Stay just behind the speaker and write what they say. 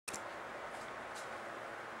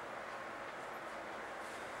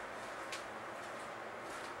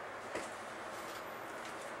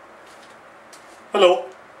Hello,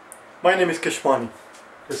 my name is Keshwani.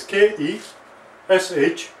 It's Keshwani,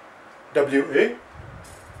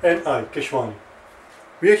 Keshwani.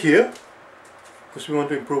 We are here because we want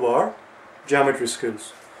to improve our geometry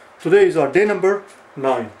skills. Today is our day number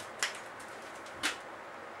 9.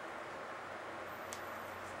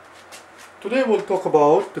 Today we'll talk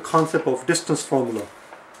about the concept of distance formula.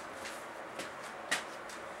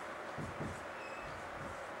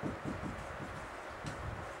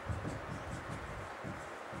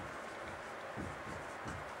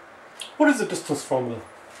 What is the distance formula?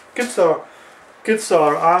 Kids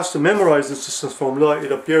are asked to memorize this distance formula.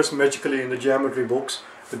 It appears magically in the geometry books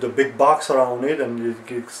with the big box around it, and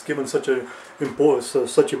it's given such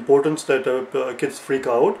importance that kids freak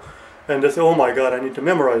out and they say, "Oh my God, I need to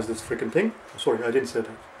memorize this freaking thing." Sorry, I didn't say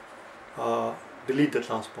that. Delete that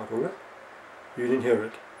last part, alright? You didn't hear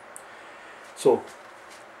it. So,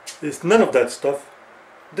 it's none of that stuff.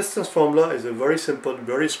 Distance formula is a very simple,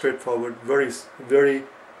 very straightforward, very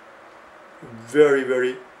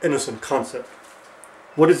innocent concept.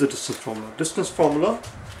 What is the distance formula? Distance formula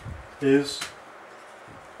is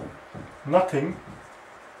nothing.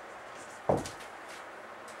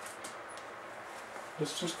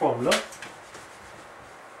 Distance formula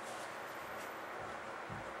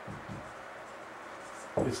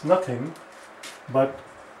is nothing but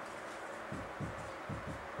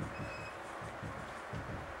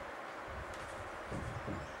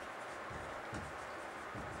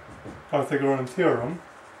Pythagorean Theorem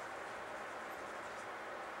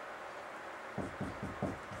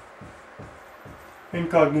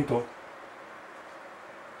incognito.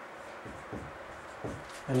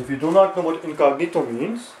 And if you do not know what incognito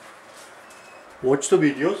means, watch the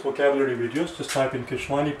videos, vocabulary videos. Just type in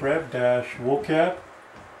Keshwani Prep -vocab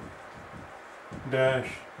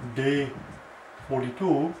 -day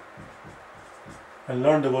 42 and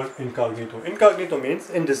learn the word incognito. Incognito means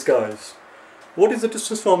in disguise. What is the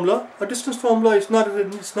distance formula? A distance formula is not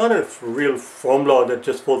a real formula that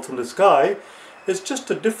just falls from the sky. It's just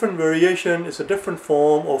a different variation, it's a different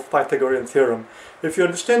form of Pythagorean theorem. If you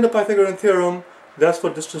understand the Pythagorean theorem, that's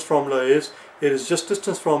what distance formula is. It is just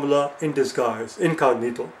distance formula in disguise,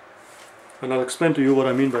 incognito. And I'll explain to you what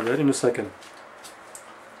I mean by that in a second.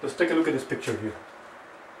 Let's take a look at this picture here.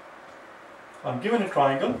 I'm given a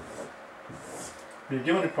triangle. We're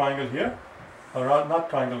given a triangle here. Or not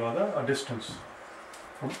triangle, rather, a distance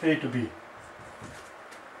from A to B.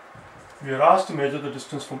 We are asked to measure the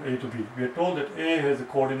distance from A to B. We are told that A has a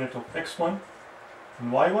coordinate of x1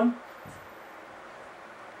 and y1,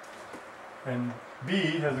 and B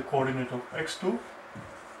has a coordinate of x2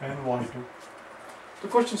 and y2. The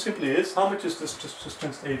question simply is, how much is this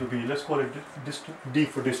distance A to B? Let's call it D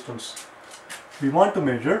for distance. We want to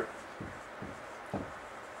measure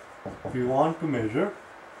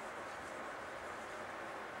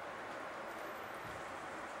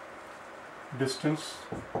distance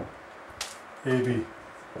AB.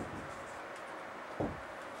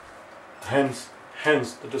 Hence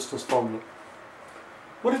the distance formula.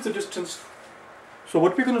 What is the distance? So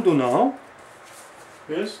what we're going to do now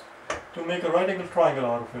is to make a right angle triangle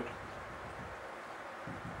out of it.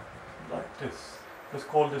 Like this. Let's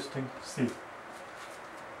call this thing C.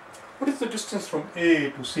 What is the distance from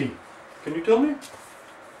A to C? Can you tell me?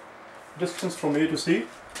 Distance from A to C?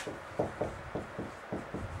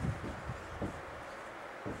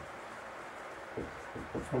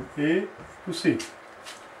 From A to C.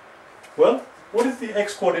 Well, what is the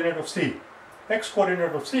x-coordinate of C?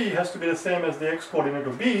 X-coordinate of C has to be the same as the x-coordinate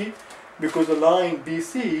of B, because the line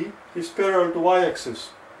BC is parallel to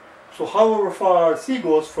y-axis. So however far C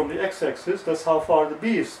goes from the x-axis, that's how far the B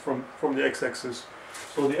is from the x-axis.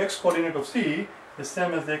 So the x-coordinate of C is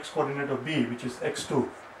same as the x-coordinate of B, which is x2.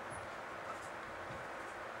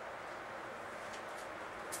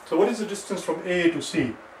 So what is the distance from A to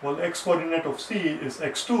C? Well, x-coordinate of C is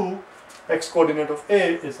x2, x-coordinate of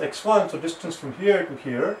A is x1, so distance from here to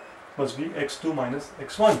here must be x2 minus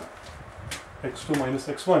x1. x2 minus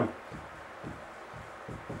x1.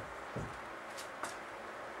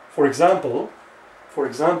 For example,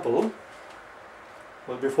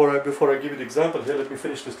 well, before I give you the example here, let me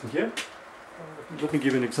finish this thing here. Let me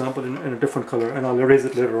give you an example in a different color, and I'll erase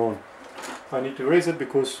it later on. I need to erase it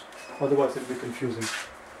because otherwise it will be confusing.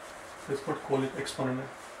 Let's call it x1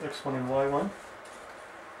 and y1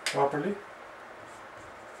 properly.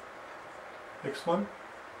 x1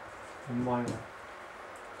 and y1.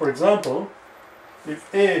 For example, if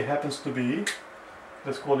A happens to be,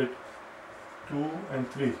 let's call it 2 and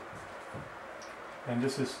 3, and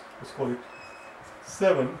this is, let's call it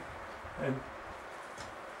 7 and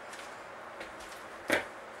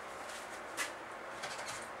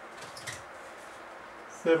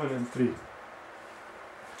 7 and 3.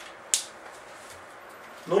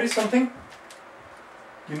 Notice something?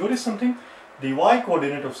 You notice something? The y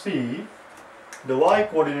coordinate of C, the y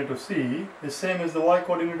coordinate of C is same as the y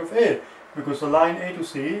coordinate of A, because the line A to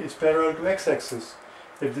C is parallel to x-axis.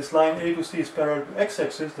 If this line A to C is parallel to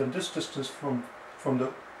x-axis, then this distance from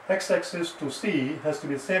the x-axis to C has to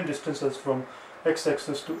be the same distance as from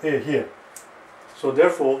x-axis to A here. So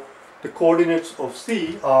therefore, the coordinates of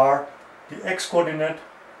C are the x-coordinate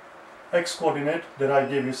that I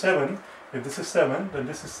gave you 7. If this is 7, then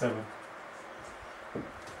this is 7.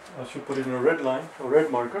 I should put it in a red line, a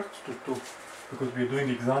red marker, because we are doing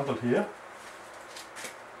the example here.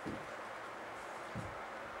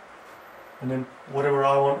 And then whatever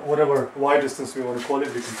I want, whatever y distance we want to call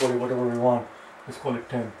it, we can call it whatever we want. Let's call it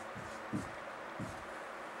 10.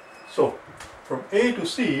 So from A to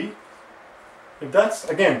C, if that's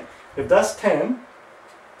 10,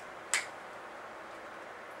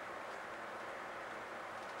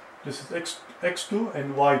 this is x2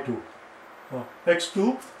 and y2.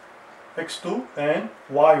 x2 and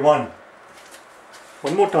y1.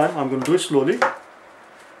 One more time, I'm going to do it slowly.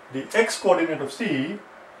 The x-coordinate of C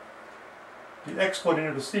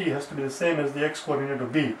has to be the same as the x-coordinate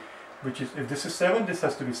of B, which is, if this is 7, this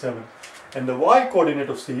has to be 7. And the y-coordinate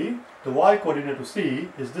of C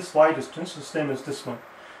is this y distance, the same as this one.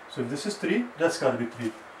 So if this is 3, that's got to be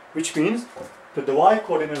 3. Which means that the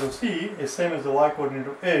y-coordinate of C is same as the y-coordinate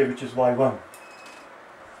of A, which is y1.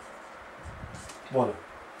 Voila.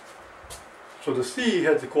 So the C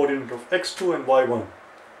has the coordinate of x2 and y1.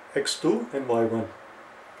 x2 and y1.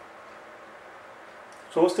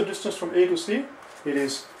 So what's the distance from A to C? It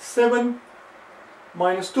is 7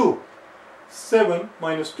 minus 2. 7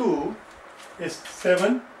 minus 2 is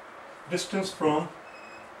 7 distance from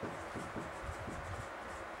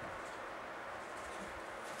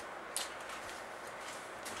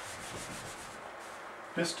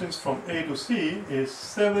A to C is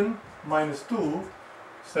 7 minus 2,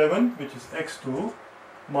 7 which is x2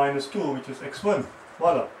 minus 2 which is x1.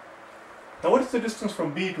 Voila. Now what is the distance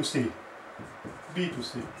from B to C? B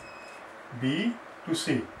to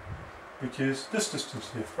C, which is this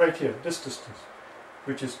distance here, right here, this distance,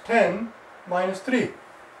 which is 10 minus 3.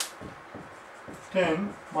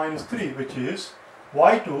 10 minus 3, which is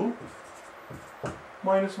y2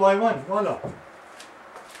 minus y1. Voila.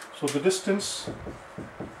 So the distance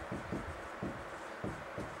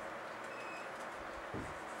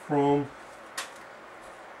from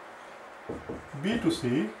B to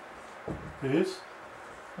C is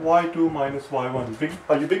y2 minus y1.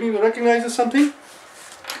 Are you beginning to recognize this something?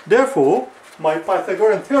 Therefore, my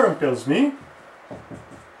Pythagorean theorem tells me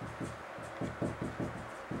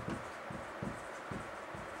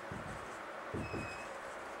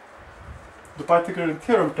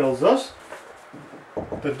us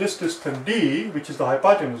that this distance d, which is the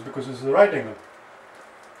hypotenuse because this is a right angle,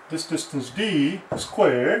 this distance d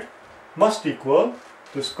squared must equal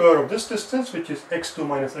the square of this distance, which is x2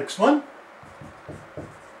 minus x1,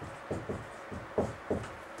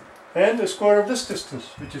 and the square of this distance,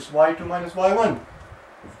 which is y2 minus y1.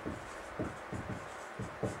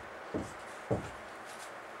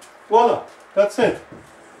 Voila, that's it.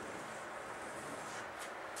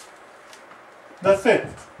 That's it.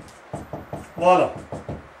 Voila.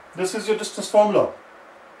 This is your distance formula.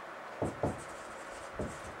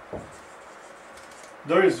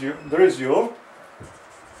 There is your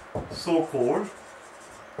so-called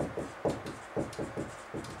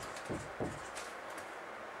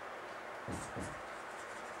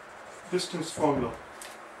distance formula.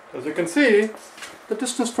 As you can see, the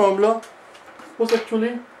distance formula was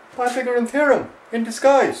actually Pythagorean theorem in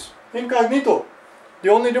disguise, incognito. The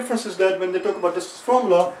only difference is that when they talk about distance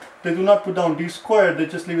formula, they do not put down d squared, they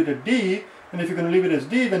just leave it at d, and if you're going to leave it as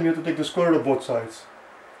d, then you have to take the square root of both sides.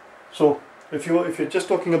 So if you're just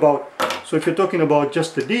talking about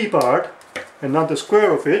just the d part and not the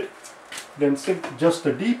square of it, then just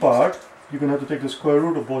the d part, you're going to have to take the square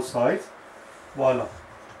root of both sides. Voila.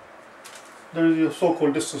 There is your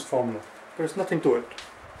so-called distance formula. There is nothing to it.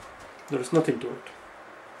 There is nothing to it.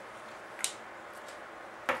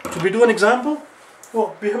 Should we do an example?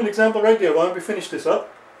 Oh, we have an example right there. Why don't we finish this up?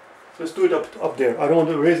 Let's do it up there. I don't want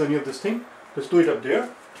to erase any of this thing. Let's do it up there.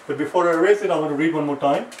 But before I erase it, I want to read one more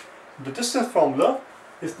time. The distance formula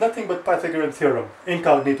is nothing but Pythagorean theorem,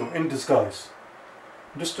 incognito, in disguise.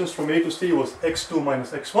 Distance from A to C was x2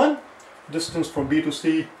 minus x1. Distance from B to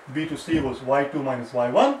C was y2 minus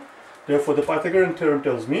y1. Therefore, the Pythagorean theorem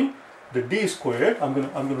tells me the d squared. I'm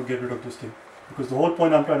going to get rid of this thing because the whole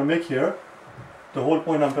point I'm trying to make here.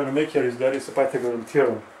 Is that it's a Pythagorean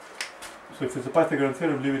theorem. So if it's a Pythagorean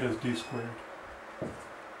theorem, leave it as d squared.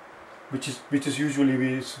 which is usually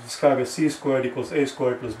we describe as c squared equals a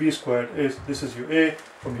squared plus b squared. This is your a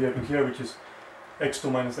from here to here, which is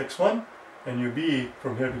x2 minus x1, and your b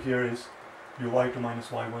from here to here is your y2 minus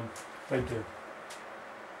y1, right there.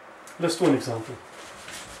 Let's do an example.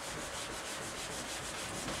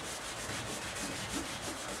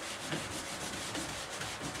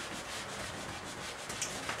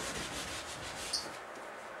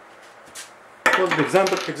 Well, the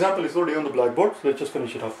example is already on the blackboard, so let's just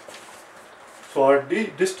finish it up. So our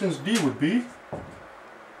distance d would be,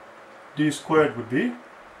 d squared would be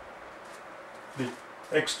the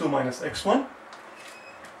x2 minus x1,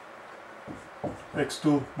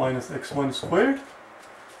 x2 minus x1 squared,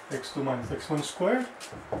 x2 minus x1 squared,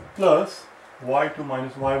 plus y2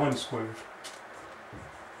 minus y1 squared.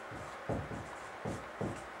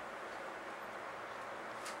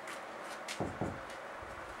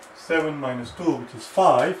 Seven minus 2, which is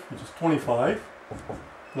 5, which is 25,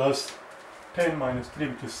 plus 10 minus 3,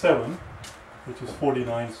 which is 7, which is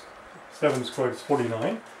 49. 7 squared is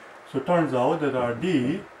 49. So it turns out that our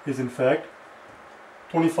d is in fact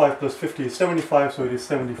 25 plus 50 is 75, so it is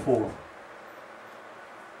 74.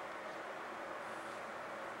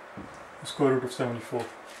 The square root of 74.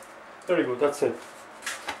 There you go, that's it.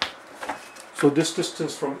 So this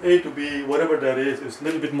distance from A to B, whatever that is a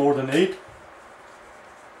little bit more than 8.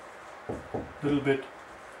 Little bit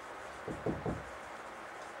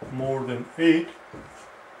more than 8,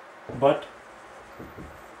 but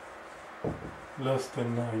less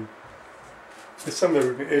than 9. It's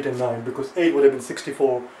somewhere between 8 and 9, because 8 would have been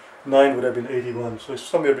 64, 9 would have been 81. So it's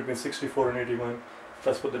somewhere between 64 and 81.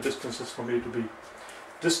 That's what the distance is from A to B.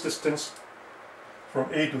 This distance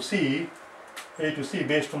from A to C,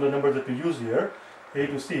 based on the number that we use here, A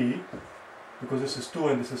to C, because this is 2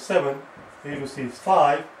 and this is 7, A to C is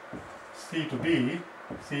 5, C to B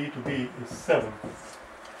is 7.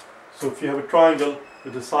 So if you have a triangle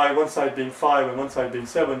with the side, one side being 5 and one side being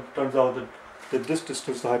 7, it turns out that this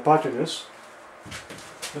distance, the hypotenuse,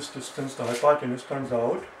 turns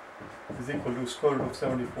out is equal to square root of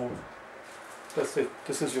 74. That's it.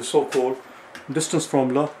 This is your so-called distance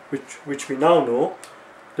formula, which we now know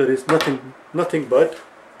that is nothing but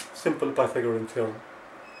simple Pythagorean theorem.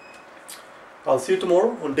 I'll see you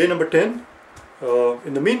tomorrow on day number 10.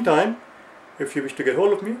 In the meantime, if you wish to get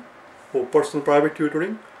hold of me for personal private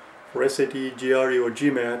tutoring, for SAT, GRE or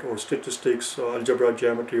GMAT or statistics, algebra,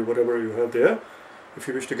 geometry, whatever you have there, if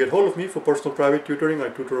you wish to get hold of me for personal private tutoring, I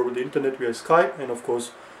tutor over the internet via Skype and of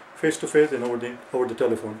course face-to-face and over the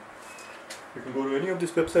telephone. You can go to any of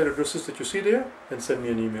these website addresses that you see there and send me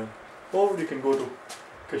an email. Or you can go to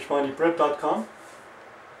kashwaniprep.com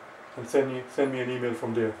and send me an email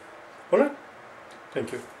from there. Alright?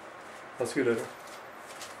 Thank you. I'll see you later.